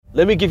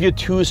Let me give you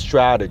two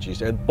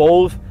strategies, and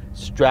both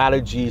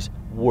strategies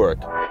work.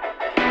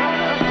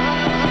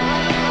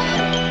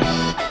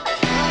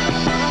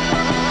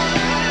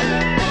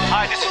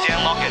 Hi, this is Dan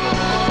Locken.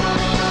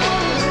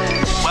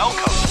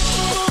 Welcome.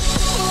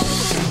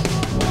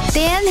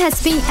 Dan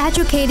has been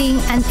educating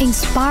and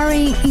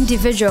inspiring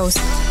individuals,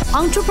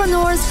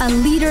 entrepreneurs,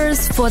 and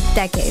leaders for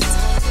decades.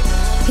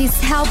 He's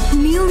helped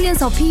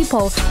millions of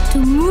people to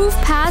move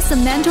past the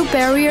mental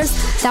barriers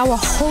that were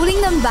holding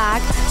them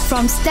back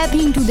from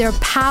stepping into their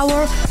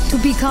power to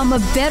become a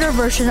better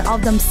version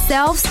of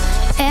themselves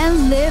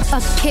and live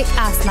a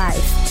kick-ass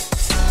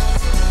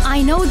life.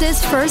 I know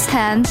this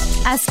firsthand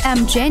as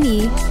I'm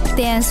Jenny,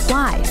 Dan's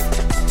wife.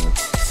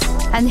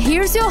 And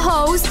here's your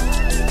host,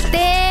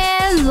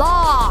 Dan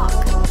Lok.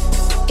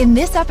 In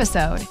this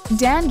episode,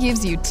 Dan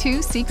gives you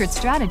 2 secret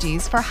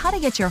strategies for how to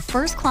get your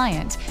first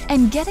client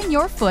and getting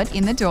your foot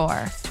in the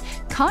door.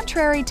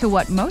 Contrary to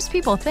what most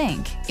people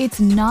think, it's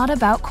not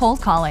about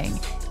cold calling.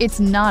 It's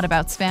not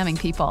about spamming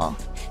people.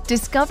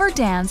 Discover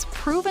Dan's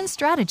proven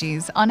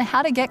strategies on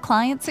how to get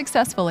clients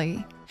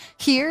successfully.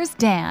 Here's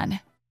Dan.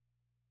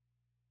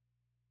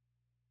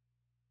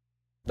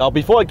 Now,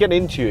 before I get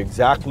into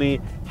exactly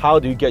how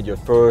do you get your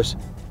first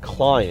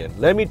client,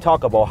 let me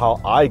talk about how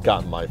I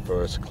got my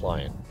first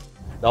client.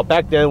 Now,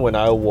 back then when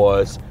I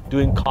was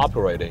doing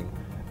copywriting,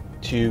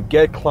 to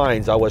get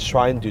clients, I was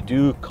trying to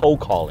do cold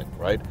calling,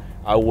 right?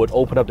 I would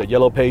open up the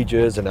yellow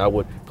pages and I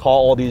would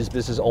call all these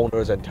business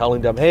owners and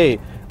telling them, hey,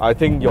 I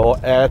think your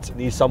ads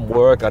need some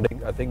work. I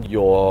think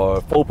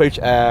your full page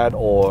ad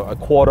or a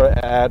quarter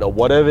ad or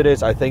whatever it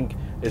is, I think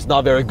is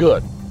not very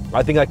good.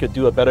 I think I could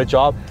do a better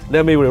job.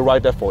 Let me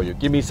rewrite that for you.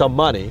 Give me some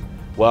money.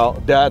 Well,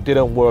 that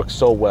didn't work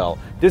so well.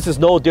 This is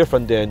no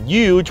different than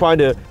you trying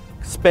to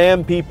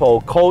spam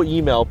people, cold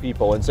email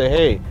people and say,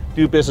 hey,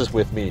 do business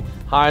with me,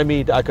 hire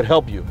me, I could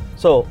help you.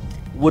 So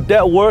would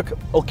that work?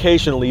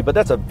 Occasionally, but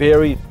that's a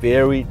very,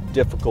 very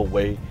difficult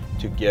way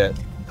to get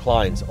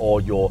clients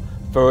or your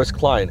first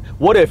client.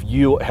 What if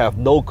you have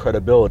no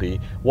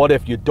credibility? What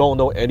if you don't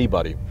know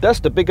anybody?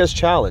 That's the biggest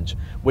challenge.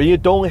 When you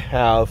don't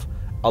have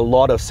a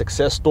lot of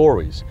success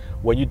stories,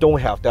 when you don't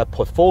have that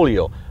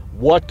portfolio,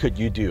 what could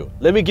you do?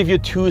 Let me give you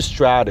 2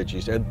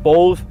 strategies, and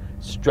both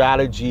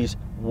strategies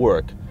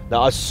work.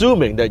 Now,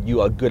 assuming that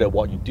you are good at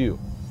what you do,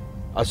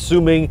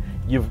 assuming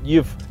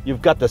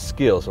you've got the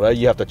skills, right?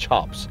 You have the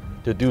chops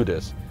to do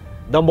this.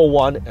 Number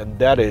 1, and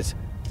that is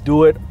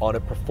do it on a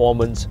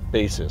performance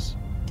basis.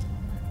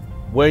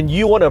 When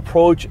you want to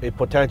approach a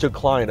potential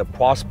client, a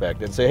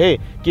prospect, and say, hey,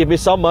 give me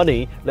some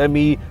money, let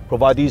me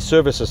provide these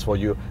services for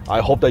you. I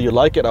hope that you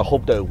like it. I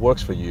hope that it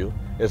works for you.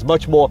 It's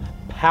much more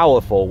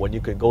powerful when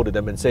you can go to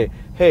them and say,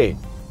 hey,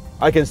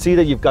 I can see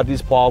that you've got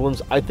these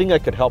problems. I think I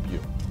could help you.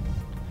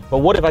 But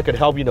what if I could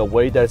help you in a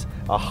way that's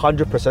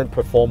 100%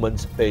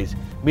 performance-based?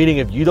 Meaning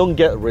if you don't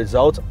get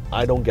results,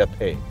 I don't get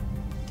paid.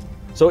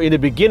 So in the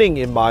beginning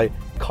in my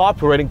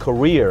copywriting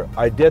career,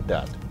 I did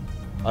that.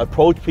 I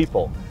approached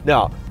people.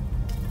 Now,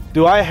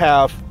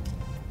 I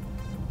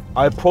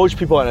approach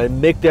people and I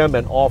make them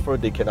an offer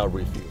they cannot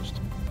refuse.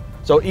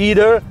 So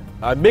either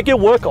I make it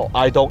work or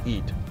I don't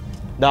eat.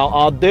 Now,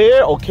 are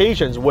there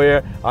occasions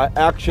where I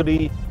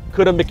actually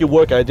couldn't make it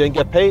work and I didn't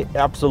get paid?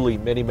 Absolutely,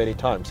 many, many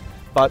times.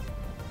 But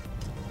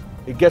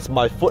it gets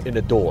my foot in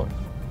the door.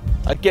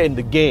 I get in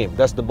the game.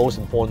 That's the most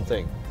important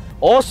thing.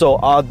 Also,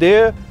 are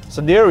there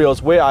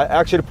scenarios where I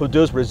actually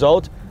produce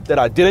results that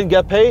I didn't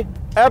get paid?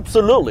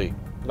 Absolutely.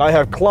 I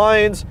have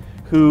clients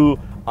who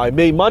I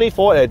made money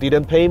for and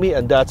didn't pay me,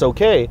 and that's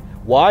okay.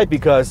 Why?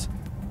 Because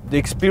the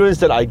experience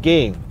that I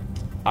gained,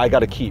 I got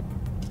to keep.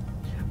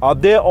 Are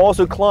there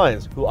also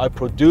clients who I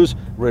produce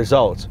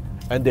results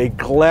and they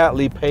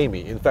gladly pay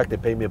me? In fact, they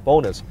pay me a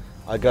bonus.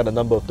 I got a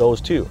number of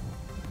those too.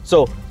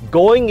 So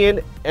going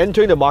in,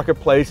 entering the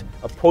marketplace,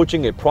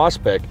 approaching a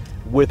prospect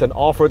with an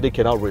offer they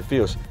cannot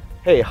refuse.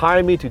 Hey,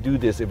 hire me to do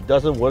this. If it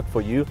doesn't work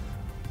for you,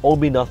 owe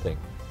me nothing.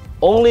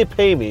 Only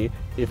pay me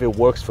if it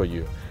works for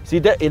you. See,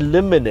 that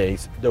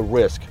eliminates the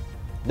risk.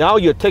 Now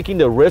you're taking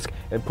the risk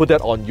and put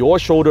that on your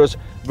shoulders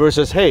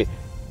versus, hey,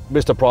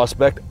 Mr.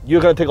 Prospect,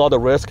 you're gonna take all the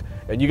risk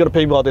and you're gonna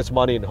pay me all this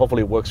money and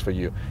hopefully it works for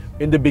you.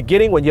 In the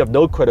beginning, when you have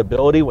no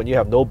credibility, when you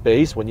have no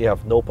base, when you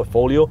have no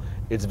portfolio,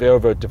 it's very,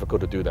 very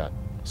difficult to do that.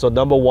 So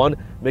number 1,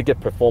 make it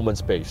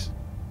performance-based.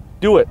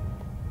 Do it.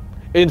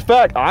 In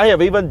fact, I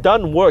have even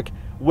done work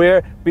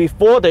where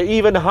before they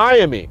even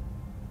hire me,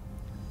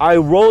 I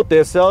wrote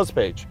their sales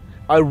page.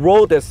 I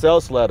wrote their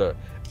sales letter.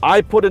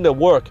 I put in the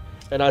work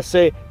and I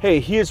say, hey,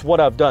 here's what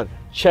I've done.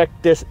 Check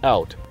this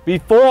out.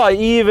 Before I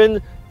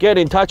even get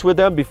in touch with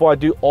them, before I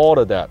do all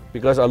of that,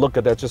 because I look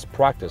at that just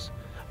practice.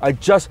 I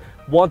just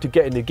want to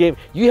get in the game.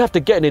 You have to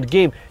get in the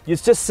game. You're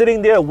just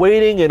sitting there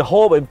waiting and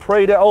hope and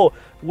pray that, oh,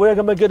 where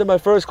am I getting my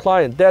first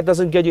client? That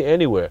doesn't get you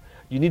anywhere.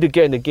 You need to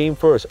get in the game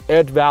first,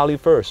 add value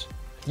first.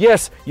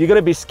 Yes, you're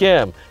gonna be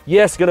scammed.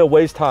 Yes, you're gonna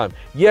waste time.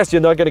 Yes,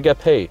 you're not gonna get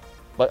paid.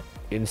 But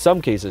in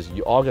some cases,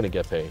 you are gonna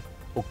get paid.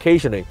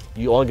 Occasionally,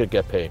 you are gonna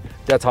get paid.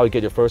 That's how you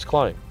get your first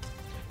client.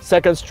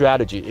 Second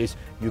strategy is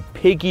you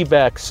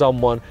piggyback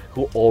someone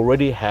who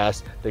already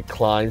has the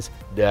clients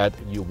that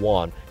you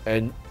want,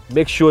 and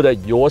make sure that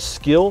your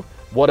skill,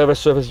 whatever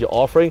service you're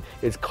offering,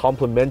 is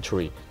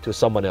complementary to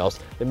someone else.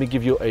 Let me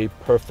give you a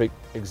perfect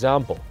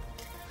example.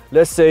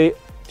 Let's say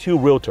two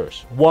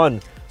realtors.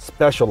 One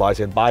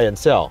specializes in buy and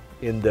sell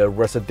in the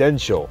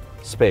residential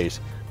space.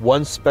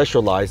 One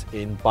specializes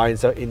in buy and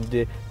sell in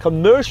the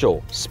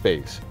commercial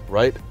space,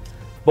 right?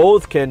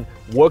 Both can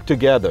work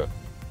together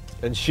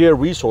and share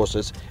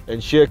resources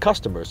and share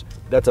customers.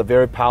 That's a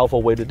very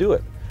powerful way to do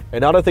it.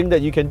 Another thing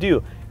that you can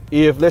do,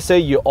 if let's say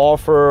you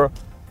offer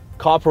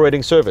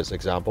copywriting service,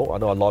 example, I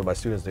know a lot of my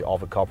students, they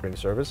offer copywriting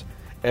service,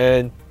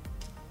 and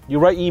you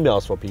write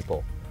emails for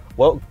people.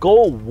 Well,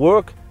 go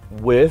work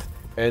with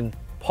and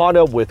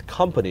partner with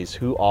companies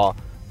who are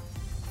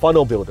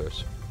funnel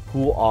builders,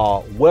 who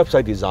are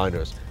website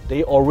designers.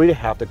 They already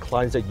have the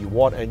clients that you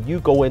want, and you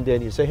go in there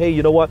and you say, hey,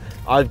 you know what?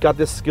 I've got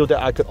this skill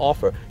that I could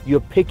offer. You're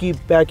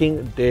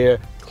piggybacking their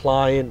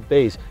client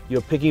base.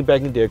 You're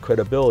piggybacking their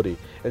credibility.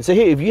 And say,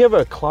 hey, if you have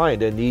a client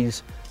that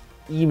needs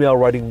email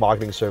writing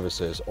marketing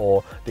services,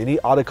 or they need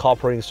other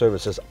copywriting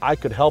services, I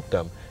could help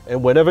them.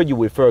 And whenever you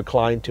refer a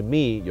client to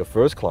me, your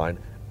first client,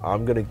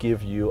 I'm gonna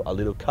give you a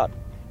little cut.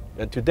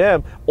 And to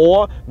them,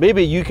 or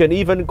maybe you can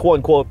even quote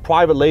unquote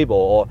private label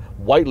or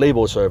white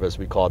label service,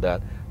 we call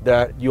that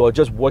you are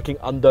just working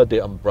under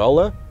the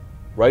umbrella,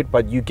 right?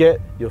 But you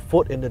get your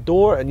foot in the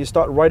door and you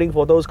start writing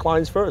for those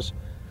clients first.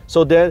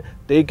 So then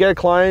they get a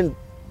client,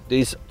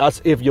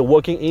 as if you're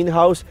working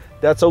in-house,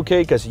 that's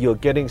okay because you're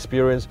getting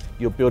experience,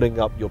 you're building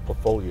up your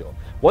portfolio.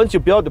 Once you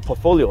build the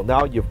portfolio,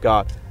 now you've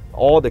got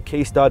all the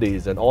case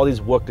studies and all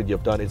this work that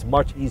you've done. It's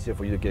much easier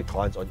for you to get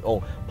clients on your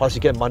own. Plus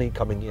you get money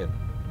coming in.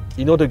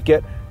 In order to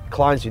get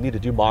clients, you need to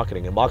do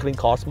marketing, and marketing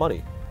costs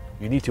money.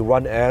 You need to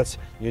run ads,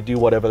 you do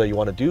whatever that you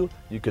want to do,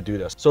 you could do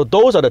this. So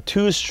those are the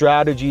two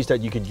strategies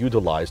that you can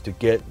utilize to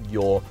get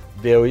your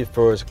very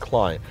first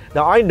client.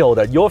 Now I know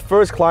that your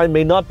first client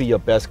may not be your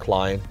best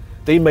client,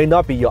 they may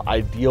not be your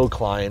ideal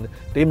client,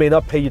 they may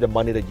not pay you the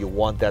money that you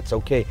want, that's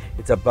okay.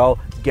 It's about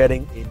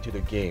getting into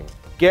the game.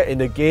 Get in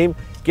the game,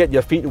 get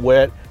your feet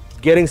wet,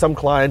 getting some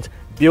clients,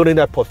 building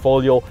that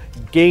portfolio,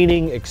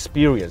 gaining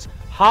experience.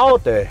 How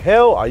the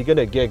hell are you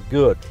gonna get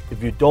good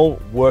if you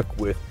don't work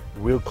with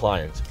real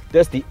clients?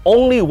 That's the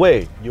only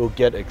way you'll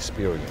get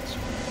experience.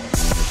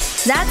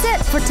 That's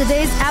it for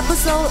today's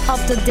episode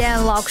of The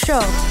Dan Lok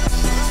Show.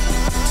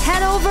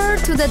 Head over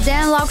to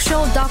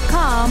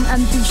thedanlokshow.com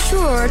and be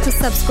sure to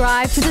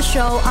subscribe to the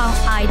show on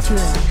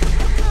iTunes.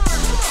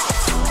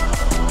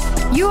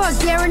 You are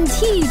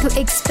guaranteed to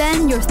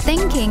expand your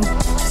thinking,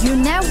 your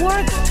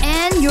network,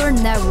 and your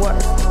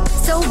network.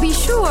 So be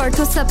sure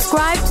to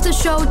subscribe to the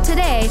show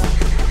today.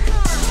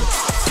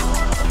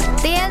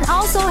 Dan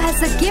also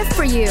has a gift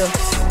for you.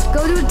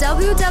 Go to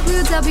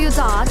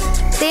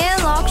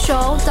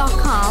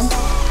www.danlokshow.com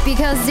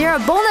because there are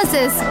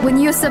bonuses when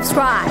you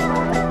subscribe.